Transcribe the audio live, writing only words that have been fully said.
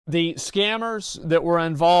The scammers that were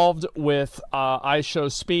involved with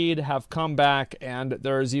iShowSpeed have come back, and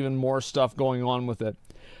there is even more stuff going on with it.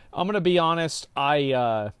 I'm going to be honest,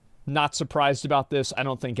 not surprised about this. I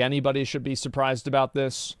don't think anybody should be surprised about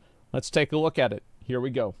this. Let's take a look at it. Here we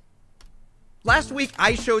go. Last week,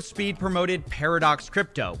 iShowSpeed promoted Paradox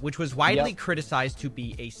Crypto, which was widely criticized to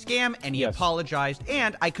be a scam, and he apologized,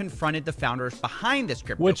 and I confronted the founders behind this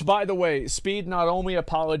crypto. Which, by the way, Speed not only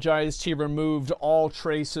apologized, he removed all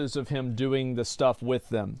traces of him doing the stuff with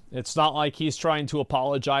them. It's not like he's trying to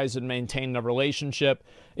apologize and maintain a relationship.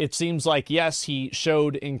 It seems like, yes, he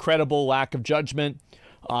showed incredible lack of judgment,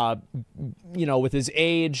 you know, with his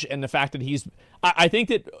age and the fact that he's... I think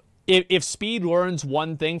that if Speed learns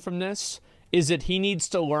one thing from this, is that he needs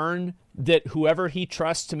to learn that whoever he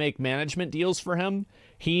trusts to make management deals for him,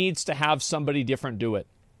 he needs to have somebody different do it.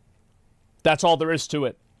 That's all there is to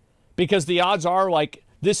it. Because the odds are, like,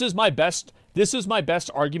 this is my best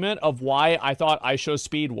argument of why I thought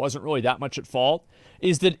iShowSpeed wasn't really that much at fault,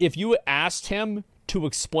 is that if you asked him to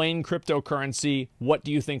explain cryptocurrency, what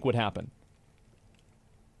do you think would happen?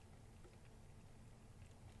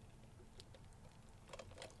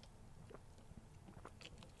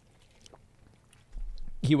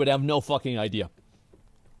 He would have no fucking idea.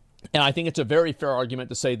 And I think it's a very fair argument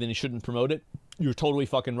to say that he shouldn't promote it. You're totally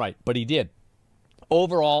fucking right. But he did.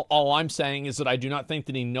 Overall, all I'm saying is that I do not think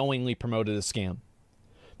that he knowingly promoted a scam.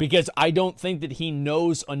 Because I don't think that he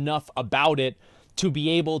knows enough about it to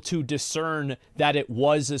be able to discern that it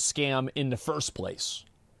was a scam in the first place.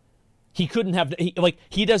 He couldn't have...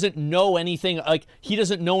 he doesn't know anything... Like, he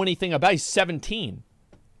doesn't know anything about... He's 17.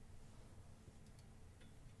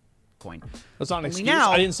 That's not an excuse. Now,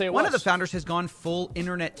 I didn't say it was. One of the founders has gone full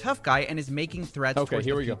internet tough guy and is making threats towards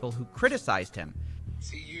the people who criticized him.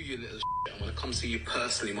 See you little shit. I'm gonna come see you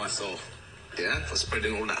personally myself. Yeah, for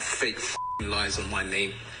spreading all that fake lies on my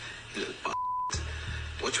name. You little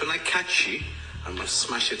watch when I catch you, I'm gonna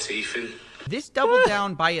smash your teeth in. This double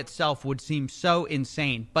down by itself would seem so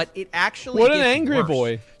insane, but it actually What gets an angry worse.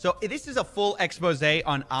 boy. So this is a full expose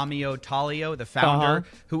on Asmongold, the founder,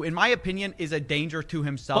 who in my opinion is a danger to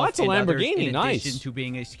himself that's a and others Lamborghini. in Nice. addition to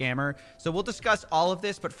being a scammer. So we'll discuss all of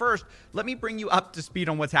this, but first, let me bring you up to speed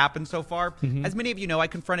on what's happened so far. As many of you know, I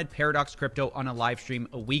confronted Paradox Crypto on a live stream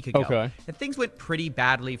a week ago, and things went pretty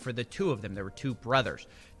badly for the two of them. There were two brothers.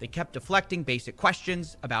 They kept deflecting basic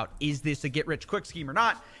questions about, is this a get-rich-quick scheme or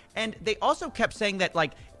not? And they also kept saying that,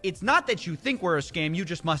 like, it's not that you think we're a scam, you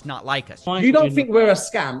just must not like us. You don't think we're a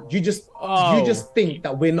scam. You just think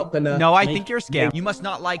that we're not gonna... No, I think you're a scam. You must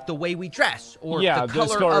not like the way we dress or the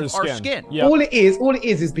color of our skin. Yep. All it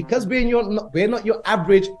is because we're not your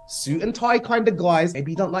average suit and tie kind of guys.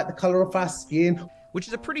 Maybe you don't like the color of our skin. Which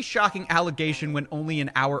is a pretty shocking allegation when only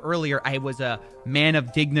an hour earlier I was a man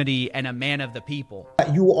of dignity and a man of the people.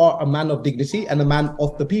 You are a man of dignity and a man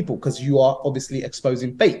of the people because you are obviously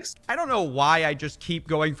exposing fakes. I don't know why I just keep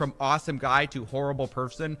going from awesome guy to horrible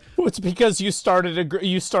person. Well, it's because you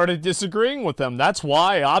started disagreeing with them. That's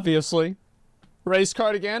why, obviously. Race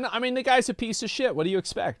card again? I mean, the guy's a piece of shit. What do you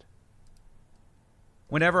expect?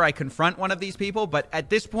 Whenever I confront one of these people, but at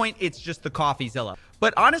this point, it's just the CoffeeZilla.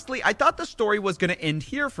 But honestly, I thought the story was going to end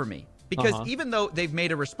here for me. Because even though they've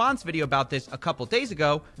made a response video about this a couple days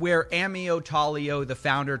ago, where Asmongold, the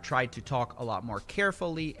founder, tried to talk a lot more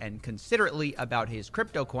carefully and considerately about his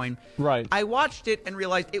crypto coin, I watched it and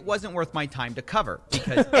realized it wasn't worth my time to cover.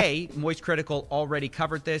 Because A, Moist Critical already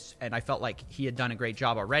covered this, and I felt like he had done a great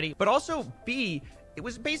job already. But also B, it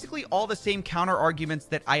was basically all the same counter arguments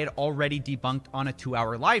that I had already debunked on a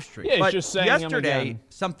 2-hour live stream. Yeah, but just saying yesterday,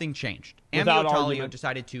 something changed. Asmongold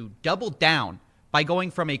decided to double down by going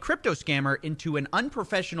from a crypto scammer into an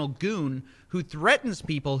unprofessional goon who threatens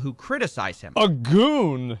people who criticize him. A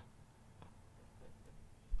goon?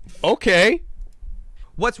 Okay.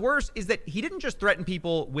 What's worse is that he didn't just threaten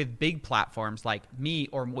people with big platforms like me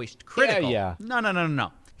or Moist Critical.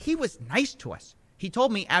 No. He was nice to us. He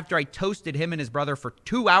told me after I toasted him and his brother for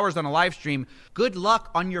 2 hours on a live stream, good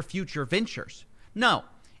luck on your future ventures. No,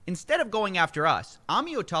 instead of going after us,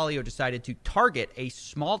 Asmongold decided to target a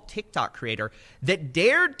small TikTok creator that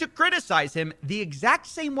dared to criticize him the exact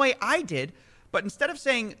same way I did, but instead of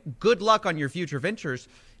saying good luck on your future ventures,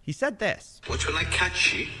 he said this. Watch when I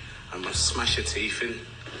catch you, I'm gonna smash your teeth in.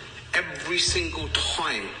 Every single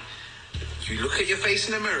time you look at your face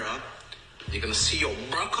in the mirror, you're gonna see your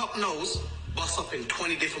broke up nose bust up in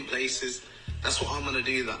 20 different places. That's what I'm gonna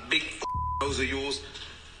do. That big nose of yours,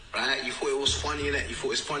 right? You thought it was funny, innit? You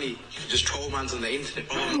thought it's funny. You just troll mans on the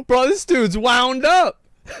internet. Bro, this dude's wound up.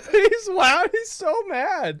 He's wound. He's so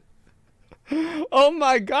mad. Oh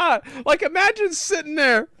my god! Like, imagine sitting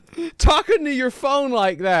there Talking to your phone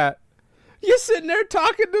like that. You're sitting there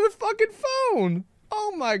talking to the fucking phone.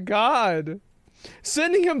 Oh my God.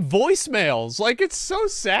 Sending him voicemails. Like, it's so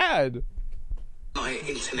sad. I'm not an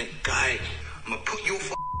internet guy. I'm gonna put your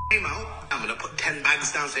name out. I'm gonna put 10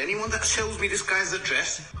 bags down. So anyone that shows me this guy's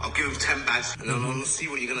address, I'll give him 10 bags. And then I'm gonna see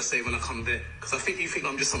what you're gonna say when I come there. Because I think you think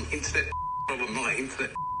I'm just some internet but I'm not an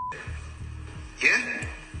internet. Yeah?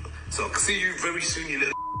 So I'll see you very soon, you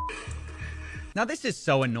little. Now, this is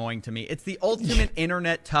so annoying to me. It's the ultimate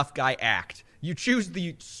internet tough guy act. You choose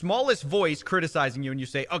the smallest voice criticizing you and you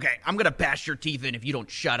say, okay, I'm going to bash your teeth in if you don't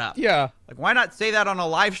shut up. Yeah. Like, why not say that on a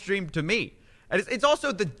live stream to me? And it's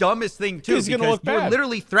also the dumbest thing, too, because you're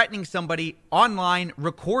literally threatening somebody online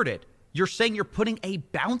recorded. You're saying you're putting a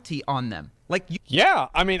bounty on them. Like, yeah,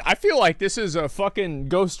 I mean, I feel like this is a fucking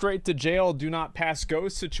go straight to jail, do not pass go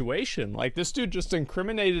situation. Like, this dude just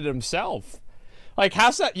incriminated himself. Like,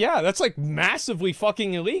 how's that? Yeah, that's like massively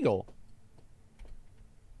fucking illegal.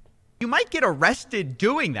 You might get arrested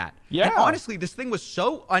doing that. Yeah. And honestly, this thing was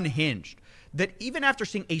so unhinged that even after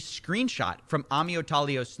seeing a screenshot from Amio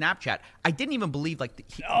Talio's Snapchat, I didn't even believe, like...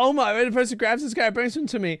 Oh my, the person grabs this guy, brings him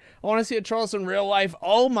to me. I want to see a Charles in real life.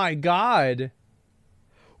 Oh my God.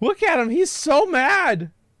 Look at him. He's so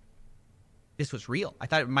mad. This was real. I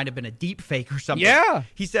thought it might have been a deep fake or something. Yeah.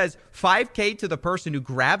 He says, 5K to the person who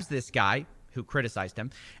grabs this guy, who criticized him,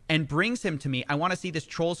 and brings him to me. I want to see this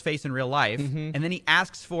troll's face in real life. And then he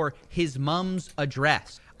asks for his mom's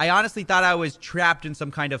address. I honestly thought I was trapped in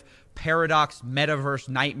some kind of paradox metaverse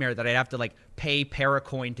nightmare that I'd have to, like, pay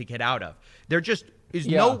Paracoin to get out of. There just is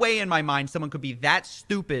no way in my mind someone could be that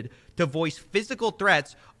stupid to voice physical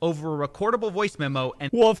threats over a recordable voice memo. And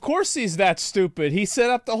well, of course he's that stupid. He set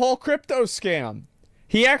up the whole crypto scam.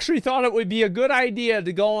 He actually thought it would be a good idea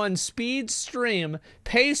to go on Speed's stream,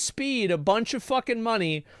 pay Speed a bunch of fucking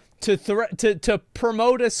money to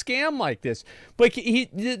promote a scam like this. But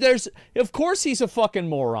of course he's a fucking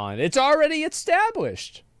moron. It's already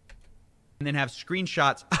established. And then have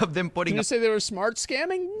screenshots of them putting. Can you say they were smart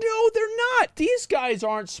scamming? No, they're not. These guys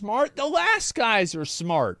aren't smart. The last guys are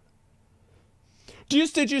smart.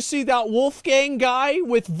 Did you see that Wolfgang guy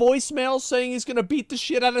with voicemail saying he's going to beat the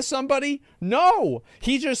shit out of somebody? No.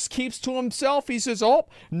 He just keeps to himself. He says, oh,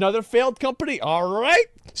 another failed company. All right,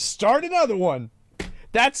 start another one.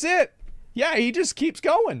 That's it. Yeah, he just keeps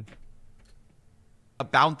going. A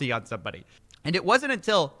bounty on somebody. And it wasn't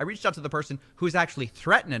until I reached out to the person who was actually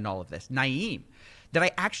threatening all of this, Naeem, that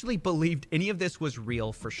I actually believed any of this was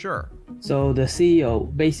real for sure. So the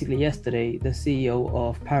CEO, basically yesterday, the CEO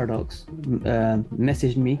of Paradox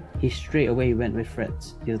messaged me. He straight away went with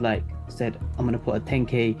threats. He was like, said, I'm going to put a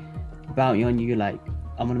 10K bounty on you. Like,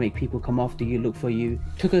 I'm going to make people come after you, look for you.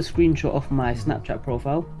 Took a screenshot of my Snapchat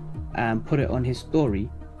profile and put it on his story,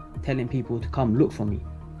 telling people to come look for me.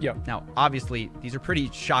 Yep. Now, obviously, these are pretty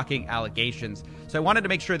shocking allegations. So I wanted to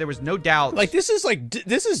make sure there was no doubt. Like, this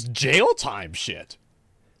is jail time shit.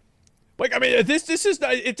 Like, I mean, this is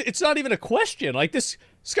not, it's not even a question. Like, this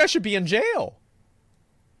guy should be in jail.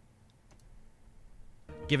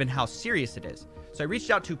 Given how serious it is. So I reached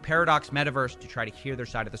out to Paradox Metaverse to try to hear their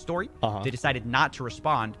side of the story. They decided not to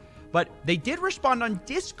respond, but they did respond on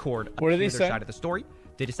Discord. What did they say? Their side of the story.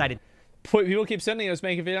 They decided. People keep sending us,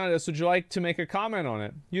 make a video on this. Would you like to make a comment on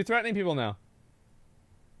it? You're threatening people now.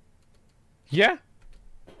 Yeah.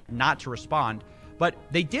 Not to respond. But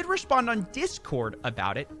they did respond on Discord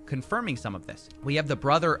about it, confirming some of this. We have the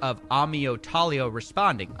brother of Amio Talio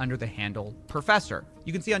responding under the handle Professor.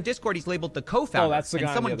 You can see on Discord he's labeled the co-founder. Oh, that's the guy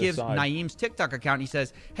and someone on the gives other side. Naeem's TikTok account and he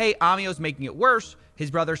says, hey, Amio's making it worse.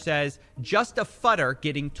 His brother says, just a futter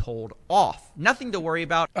getting told off. Nothing to worry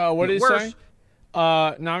about. What did he say?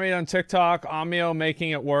 Nami on TikTok, Amio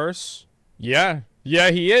making it worse. Yeah,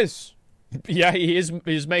 he is. Yeah, he is.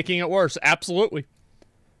 He's making it worse. Absolutely.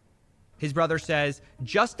 His brother says,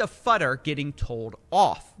 just a futter getting told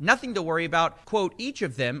off. Nothing to worry about. Quote, each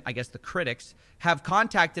of them, I guess the critics, have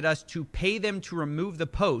contacted us to pay them to remove the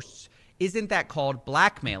posts. Isn't that called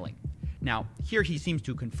blackmailing? Now, here he seems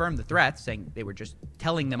to confirm the threats, saying they were just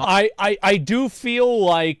telling them. I do feel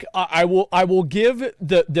like I will give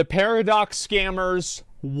the Paradox scammers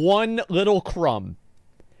one little crumb,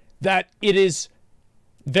 that it is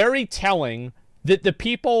very telling that the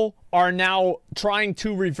people are now trying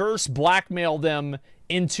to reverse blackmail them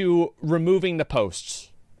into removing the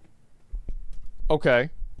posts. Okay.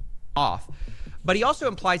 Off. But he also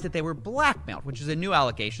implies that they were blackmailed, which is a new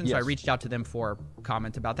allegation. So I Yes. reached out to them for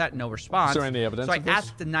comment about that. No response. Is there any evidence So I of this?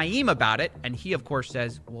 asked Naeem about it, and he, of course,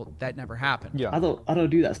 says, well, that never happened. Yeah. I don't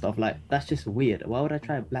do that stuff. Like, that's just weird. Why would I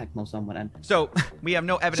try to blackmail someone? And So we have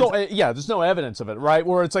no evidence. So yeah, there's no evidence of it, right?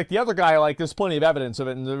 Where it's like the other guy, like there's plenty of evidence of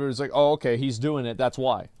it, and there's like, oh, okay, he's doing it. That's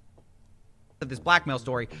why. Of this blackmail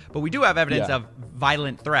story, but we do have evidence Yeah. of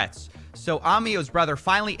violent threats. So Amio's brother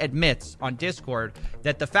finally admits on Discord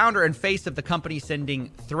that the founder and face of the company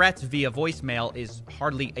sending threats via voicemail is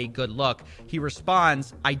hardly a good look. He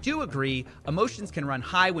responds, I do agree, emotions can run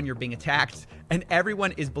high when you're being attacked, and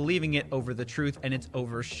everyone is believing it over the truth, and it's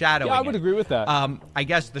overshadowing Yeah, I would it. agree with that. I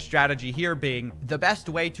guess the strategy here being the best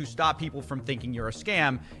way to stop people from thinking you're a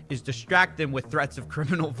scam is distract them with threats of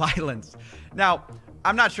criminal violence. Now,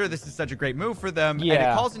 I'm not sure this is such a great move for them, and it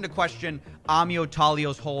Yeah. calls into question Amio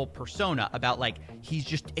Talio's whole persona about, like, he's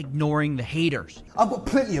just ignoring the haters. I've got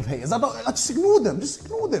plenty of haters. I just ignore them. Just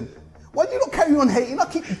ignore them. Why do you not carry on hating? I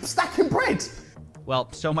keep stacking bread.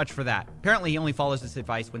 Well, so much for that. Apparently, he only follows this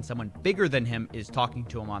advice when someone bigger than him is talking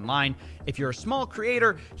to him online. If you're a small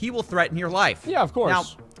creator, he will threaten your life. Yeah, of course. Now,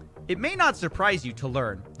 it may not surprise you to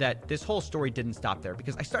learn that this whole story didn't stop there,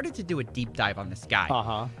 because I started to do a deep dive on this guy.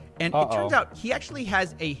 Uh-huh. And it turns out he actually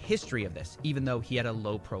has a history of this, even though he had a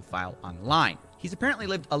low profile online. He's apparently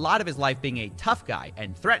lived a lot of his life being a tough guy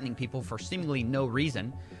and threatening people for seemingly no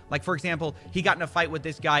reason. Like, for example, he got in a fight with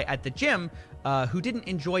this guy at the gym who didn't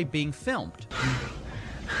enjoy being filmed.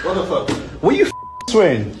 What the fuck? What are you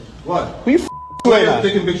swearing? What? What are you Why swearing are you at?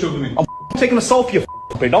 taking pictures of me? I'm taking a selfie, you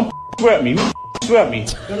bitch. Don't swear at me. Swear at me.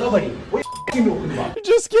 Nobody. What are you talking about? He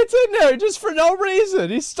just gets in there just for no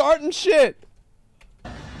reason. He's starting shit.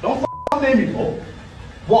 Don't name me, bro.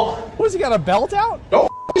 What? What, has he got a belt out? Don't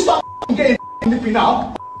start getting nippy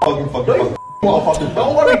now. Motherfucker.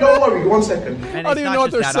 Don't worry. 1 second. And I it's don't even not know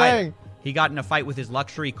what just they're that either. saying. He got in a fight with his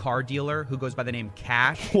luxury car dealer, who goes by the name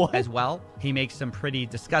Cash, What? as well. He makes some pretty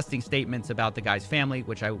disgusting statements about the guy's family,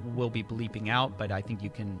 which I will be bleeping out, but I think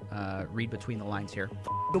you can read between the lines here.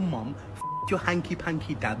 Your mum, your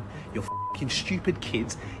hanky-panky dad, your fucking stupid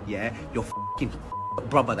kids, yeah, your fucking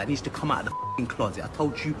brother that needs to come out of the fucking closet. I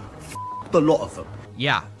told you, the lot of them.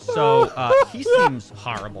 Yeah, so he seems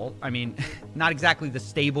horrible. I mean, not exactly the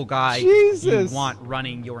stable guy Jesus. you want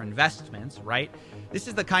running your investments, right? This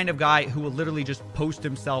is the kind of guy who will literally just post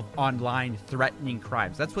himself online threatening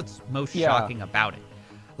crimes. That's what's most Yeah. shocking about it.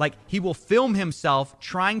 Like, he will film himself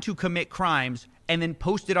trying to commit crimes and then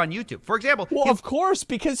post it on YouTube. For example, Well, of course,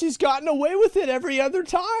 because he's gotten away with it every other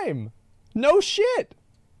time. No shit.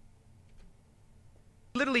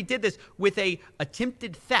 he literally did this with a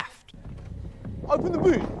attempted theft. Open the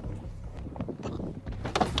boot.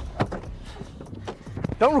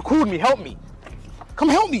 Don't record me. Help me. Come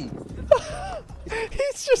help me.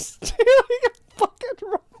 He's just stealing a fucking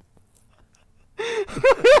rope.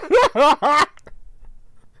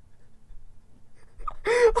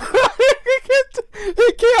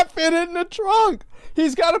 He can't fit it in the trunk.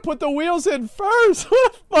 He's got to put the wheels in first.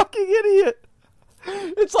 What a fucking idiot.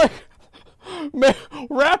 It's like, man,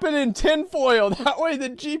 wrap it in tinfoil. That way the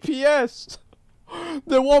GPS,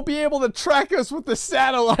 they won't be able to track us with the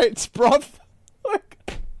satellites, bruv.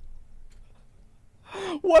 Like,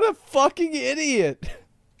 what a fucking idiot.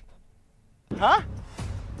 Huh?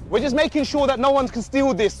 We're just making sure that no one can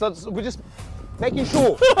steal this. We're just making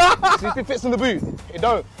sure. See if it fits in the boot. It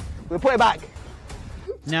don't. We'll put it back.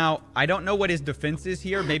 Now, I don't know what his defense is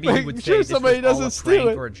here. Maybe he Make would sure say this somebody was all a doesn't steal prank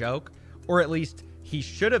it. or a joke, or at least he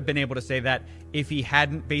should have been able to say that if he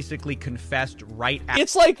hadn't basically confessed right after.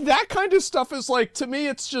 It's like that kind of stuff is like, to me,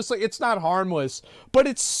 it's just like, it's not harmless, but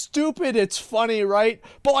it's stupid. It's funny, right?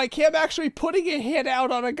 But like him actually putting a hit out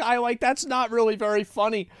on a guy, like that's not really very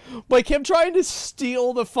funny. Like him trying to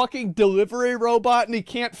steal the fucking delivery robot and he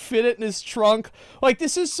can't fit it in his trunk. Like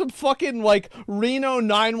this is some fucking like Reno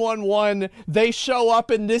 911. They show up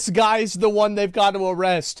and this guy's the one they've got to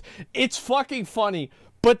arrest. It's fucking funny.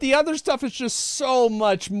 But the other stuff is just so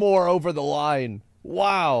much more over the line.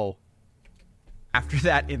 Wow. After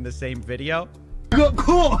that, in the same video, We got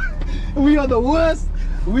caught. We are the worst.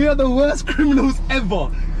 We are the worst criminals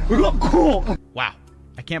ever. We got caught. wow,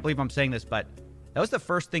 I can't believe I'm saying this, but that was the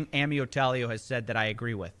first thing Amio Talio has said that I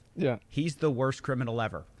agree with. Yeah. He's the worst criminal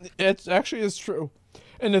ever. It actually is true.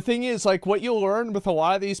 And the thing is, like, what you'll learn with a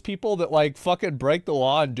lot of these people that, like, fucking break the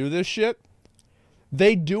law and do this shit,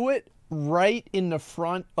 they do it right in the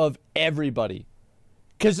front of everybody.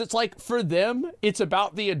 Because it's like, for them, it's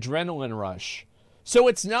about the adrenaline rush. So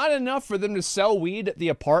it's not enough for them to sell weed at the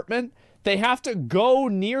apartment. They have to go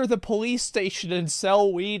near the police station and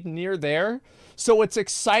sell weed near there. So it's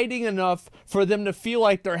exciting enough for them to feel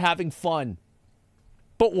like they're having fun.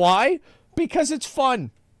 But why? Because it's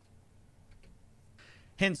fun.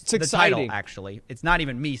 Hence It's the exciting. title, actually. It's not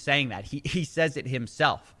even me saying that. He says it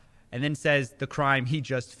himself. And then says the crime he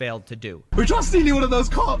just failed to do. We tried stealing one of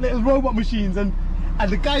those little robot machines, and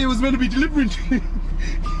the guy who was meant to be delivering to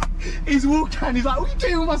he's walked out, he's like, what are you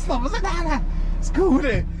doing with my stuff? I was like, nah, it's cool with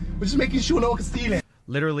it. We're just making sure no one can steal it.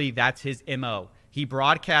 Literally, that's his MO. He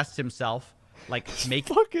broadcasts himself, like,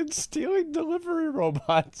 fucking stealing delivery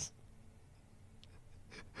robots.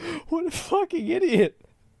 What a fucking idiot.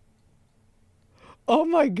 Oh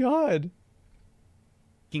my God.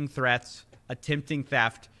 making threats, attempting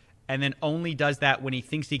theft, and then only does that when he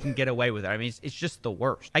thinks he can get away with it. I mean, it's just the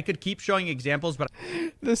worst. I could keep showing examples, but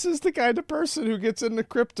this is the kind of person who gets into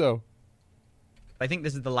crypto. I think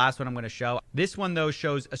this is the last one I'm going to show. This one, though,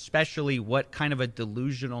 shows especially what kind of a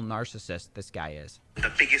delusional narcissist this guy is.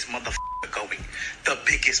 The biggest motherfucker going. The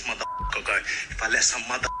biggest motherfucker going. If I let some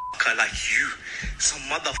motherfucker like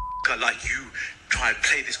you try and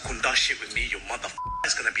play this gunda shit with me, your motherfucker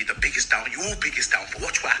is going to be the biggest down, your biggest down. But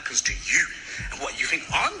watch what happens to you. And what, you think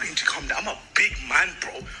I'm going to come down? I'm a big man,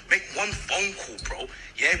 bro. Make one phone call, bro.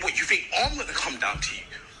 Yeah, what, you think I'm going to come down to you?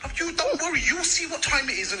 You don't worry. You'll see what time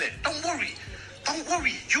it is, innit? Don't worry. Don't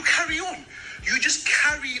worry. You carry on. You just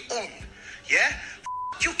carry on. Yeah?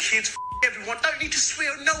 F your kids, f everyone. Don't need to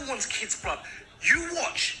swear at no one's kids, bruv. You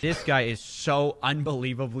watch. This guy is so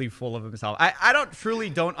unbelievably full of himself. I truly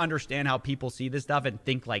don't understand how people see this stuff and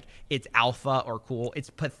think like it's alpha or cool. It's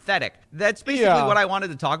pathetic. That's basically what I wanted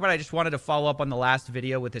to talk about. I just wanted to follow up on the last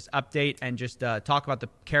video with this update and just talk about the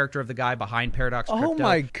character of the guy behind Paradox Crypto. Oh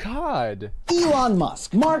my God. Elon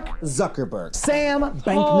Musk, Mark Zuckerberg, Sam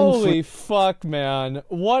Bankman-Fried. Holy fuck, man.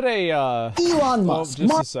 What a, Elon Musk. Oh,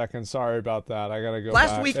 just a second. Sorry about that. I gotta go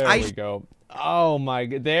Last back. week, there we go. Oh my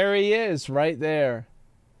God. There he is, right there.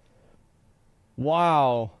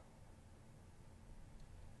 Wow.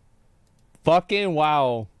 Fucking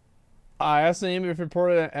wow. I asked him if he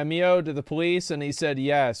reported an MEO to the police, and he said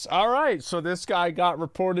yes. All right, so this guy got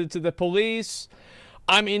reported to the police.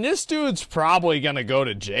 I mean, this dude's probably gonna go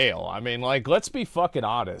to jail. I mean, like, let's be fucking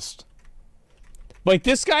honest. Like,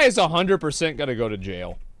 this guy is 100% gonna go to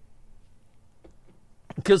jail.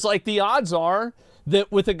 Because, like, the odds are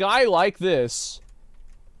that with a guy like this,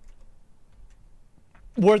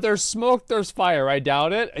 where there's smoke, there's fire. I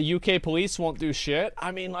doubt it. UK police won't do shit.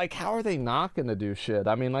 I mean, like, how are they not going to do shit?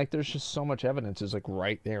 I mean, like, there's just so much evidence is, like,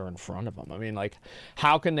 right there in front of them. I mean, like,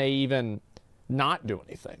 how can they even not do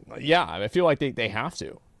anything? Like, yeah, I feel like they have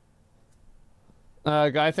to.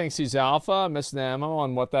 Guy thinks he's alpha, missing the ammo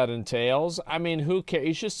on what that entails. I mean, who cares?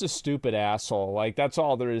 He's just a stupid asshole. Like, that's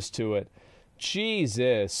all there is to it.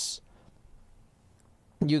 Jesus.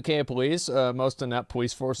 UK police, most inept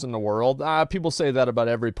police force in the world. People say that about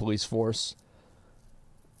every police force.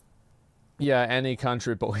 Yeah, any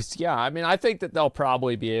country police. Yeah, I mean, I think that they'll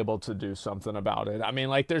probably be able to do something about it. I mean,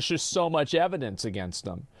 like, there's just so much evidence against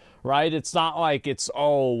them, right? It's not like it's,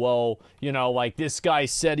 oh, well, you know, like, this guy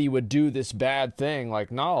said he would do this bad thing.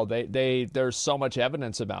 Like, no, there's so much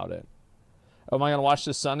evidence about it. Am I going to watch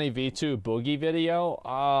the Sunny V2 Boogie video?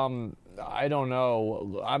 I don't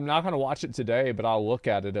know. I'm not going to watch it today, but I'll look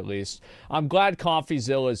at it at least. I'm glad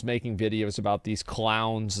CoffeeZilla is making videos about these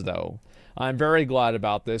clowns, though. I'm very glad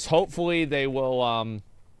about this. Hopefully they will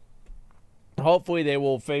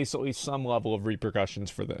face at least some level of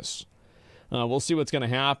repercussions for this. We'll see what's going to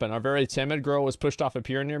happen. A very timid girl was pushed off a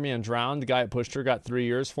pier near me and drowned. The guy that pushed her got 3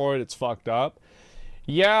 years for it. It's fucked up.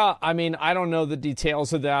 Yeah, I mean, I don't know the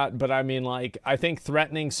details of that, but I mean, like, I think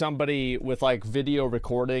threatening somebody with, like, video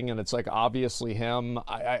recording and it's, like, obviously him,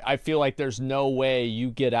 I feel like there's no way you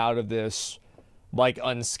get out of this, like,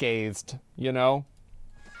 unscathed, you know?